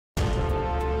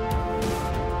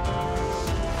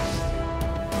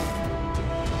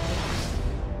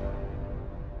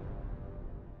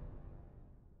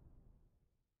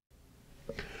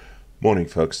Morning,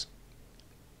 folks.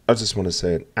 I just want to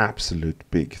say an absolute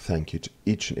big thank you to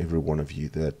each and every one of you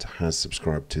that has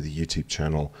subscribed to the YouTube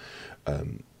channel.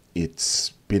 It's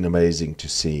been amazing to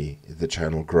see the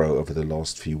channel grow over the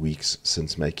last few weeks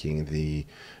since making the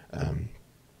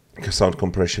sound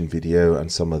compression video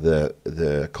and some of the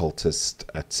cultist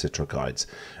etc. guides.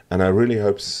 And I really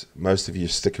hope most of you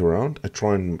stick around. I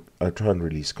try and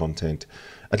release content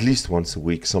at least once a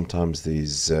week. Sometimes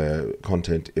there's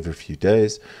content every few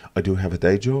days. I do have a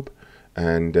day job,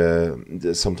 and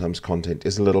sometimes content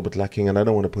is a little bit lacking, and I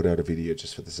don't want to put out a video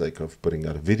just for the sake of putting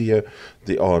out a video.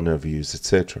 There are no views,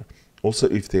 etc. Also,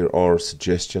 if there are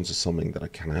suggestions or something that I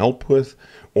can help with,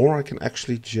 or I can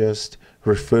actually just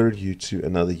refer you to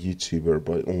another YouTuber,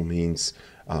 by all means,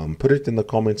 put it in the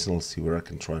comments and I'll see where I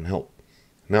can try and help.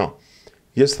 Now,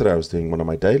 yesterday I was doing one of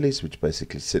my dailies, which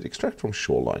basically said extract from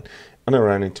shoreline, and I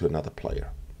ran into another player.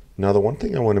 Now, the one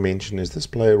thing I want to mention is this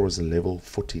player was a level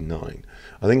 49.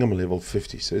 I think I'm a level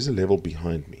 50, so he's a level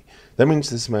behind me. That means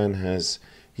this man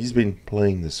he's been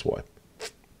playing this way.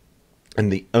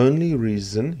 And the only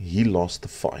reason he lost the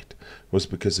fight was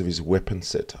because of his weapon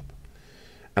setup.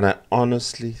 And I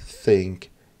honestly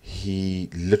think he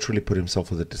literally put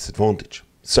himself at a disadvantage.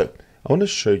 So, I want to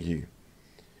show you.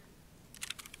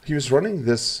 He was running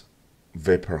this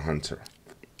Vapor Hunter.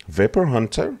 Vapor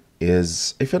Hunter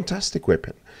is a fantastic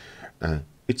weapon.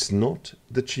 It's not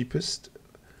the cheapest.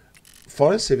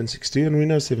 Fire 762, and we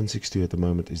know 762 at the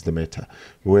moment is the meta,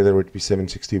 whether it be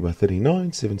 760 by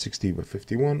 39, 760 by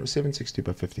 51, or 760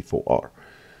 by 54R.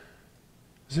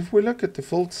 So if we look at the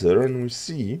filter and we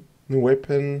see the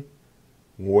weapon,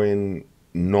 when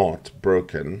not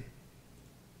broken.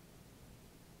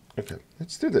 Okay,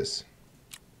 let's do this.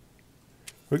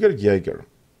 We got a Jaeger.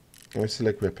 I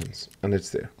select weapons, and it's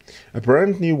there. A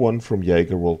brand new one from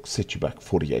Jaeger will set you back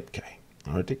 48k.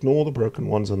 Alright, ignore the broken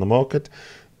ones on the market.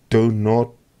 Do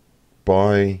not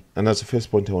buy, and that's the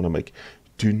first point I want to make,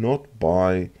 do not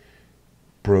buy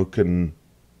broken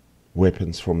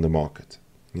weapons from the market.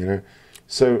 You know,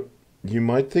 so you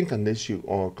might think unless you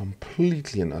are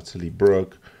completely and utterly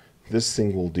broke, this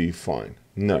thing will do fine.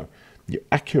 No, your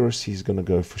accuracy is going to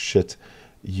go for shit.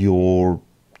 Your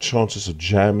chances of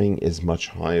jamming is much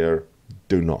higher.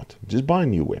 Do not. Just buy a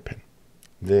new weapon.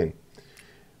 Then,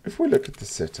 if we look at the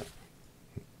setup,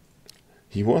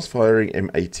 he was firing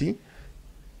M80.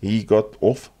 He got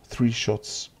off 3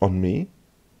 shots on me,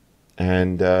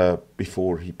 and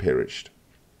before he perished.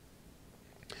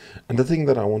 And the thing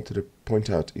that I wanted to point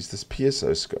out is this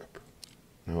PSO scope.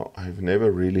 Now, I've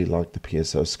never really liked the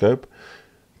PSO scope,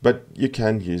 but you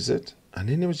can use it. And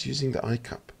then I was using the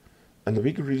iCup. And the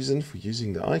big reason for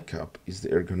using the iCup is the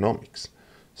ergonomics.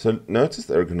 So notice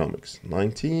the ergonomics,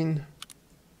 19,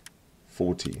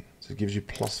 14. So it gives you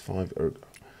 +5 ergo.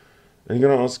 And you're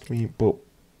going to ask me, but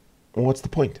what's the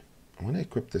point? I want to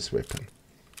equip this weapon.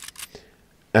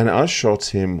 And I shot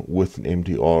him with an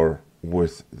MDR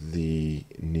with the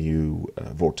new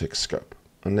Vortex scope.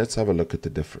 And let's have a look at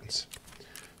the difference.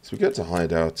 So we go to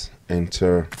hideout,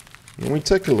 enter, and we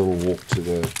take a little walk to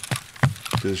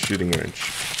the shooting range.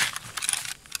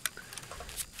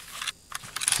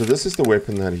 So this is the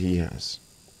weapon that he has.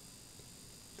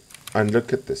 And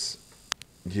look at this.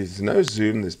 There's no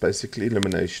zoom, there's basically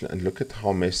elimination, and look at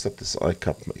how messed up this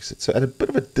iCup makes it. So at a bit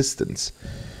of a distance,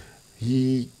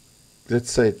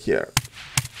 let's say it here,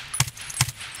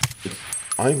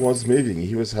 I was moving,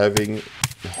 he was having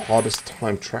the hardest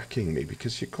time tracking me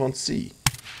because you can't see.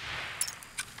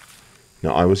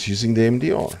 Now I was using the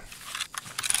MDR,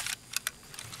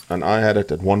 and I had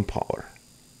it at 1 power.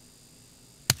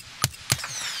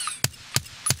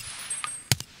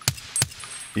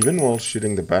 Even while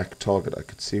shooting the back target, I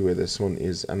could see where this one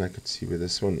is, and I could see where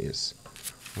this one is.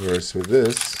 Whereas with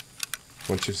this,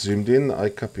 once you've zoomed in, the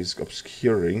iCup is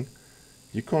obscuring.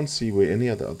 You can't see where any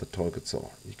of the other targets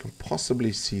are. You can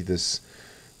possibly see this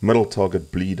middle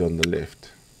target bleed on the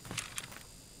left.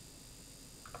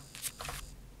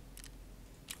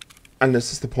 And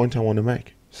this is the point I want to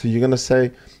make. So you're going to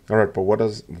say, all right, but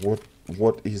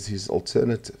what is his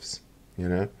alternatives? You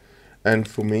know? And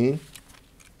for me,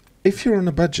 if you're on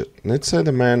a budget, let's say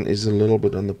the man is a little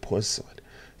bit on the poor side,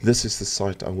 this is the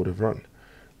site I would have run.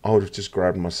 I would have just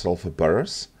grabbed myself a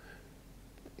Burris,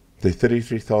 the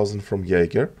 33,000 from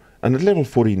Jaeger, and at level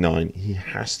 49, he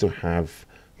has to have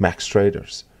max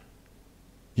traders.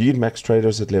 You get max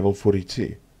traders at level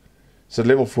 42. So at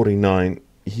level 49,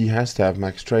 he has to have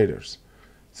max traders.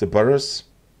 So Burris,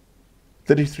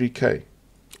 33k.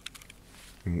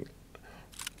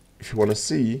 If you want to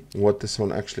see what this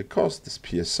one actually costs, this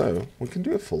PSO, we can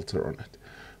do a filter on it.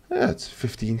 Yeah, it's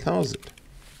 15,000.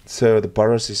 So the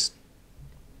Burris is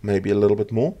maybe a little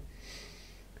bit more.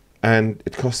 and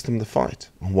it cost him the fight.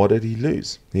 And what did he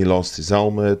lose? He lost his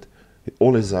helmet,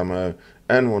 all his ammo,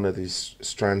 and one of these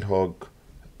Strandhog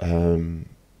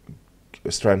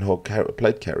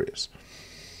plate carriers.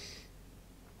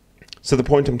 So the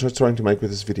point I'm just trying to make with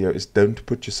this video is don't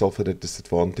put yourself at a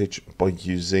disadvantage by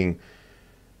using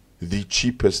the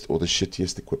cheapest or the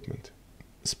shittiest equipment.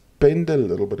 Spend a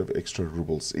little bit of extra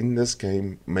rubles. In this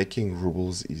game, making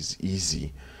rubles is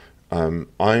easy.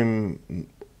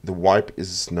 The wipe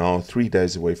is now 3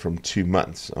 days away from 2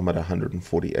 months. I'm at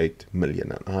 148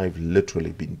 million, and I've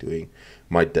literally been doing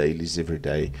my dailies every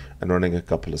day and running a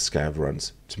couple of scav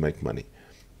runs to make money.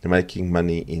 Making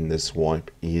money in this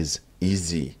wipe is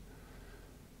easy.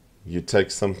 You take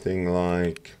something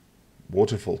like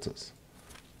water filters.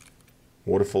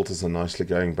 Water filters are nicely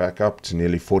going back up to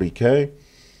nearly 40k.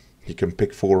 You can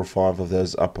pick 4 or 5 of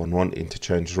those up on one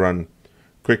interchange run.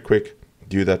 Quick.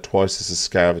 Do that twice as a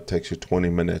scav. It takes you 20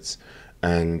 minutes.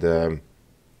 And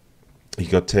you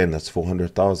got 10. That's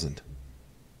 400,000.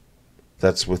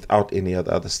 That's without any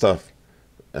other stuff.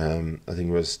 I think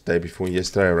it was day before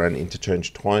yesterday. I ran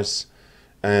interchange twice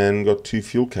and got 2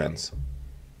 fuel cans.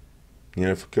 You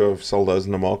know, if I sold those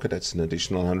in the market, that's an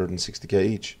additional 160k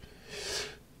each.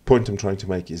 Point I'm trying to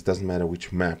make is, doesn't matter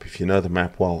which map. If you know the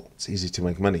map well, it's easy to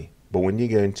make money. But when you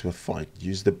go into a fight,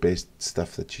 use the best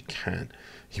stuff that you can.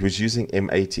 He was using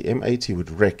M80. M80 would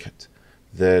wreck it.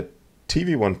 The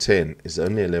TV110 is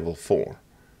only a level 4.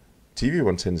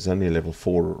 TV110 is only a level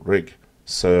 4 rig.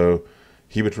 So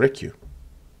he would wreck you.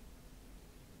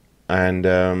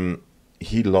 And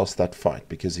he lost that fight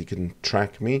because he couldn't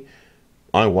track me.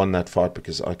 I won that fight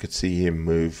because I could see him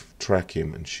move, track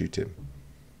him, and shoot him.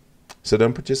 So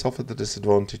don't put yourself at the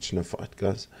disadvantage in a fight,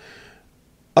 guys.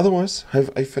 Otherwise, have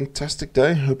a fantastic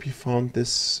day. Hope you found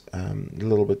this a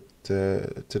little bit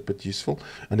tidbit useful.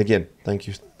 And again, thank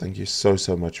you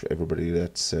so much for everybody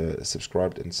that's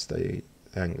subscribed and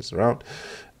hangs around.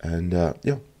 And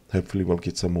yeah, hopefully we'll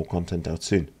get some more content out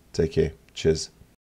soon. Take care. Cheers.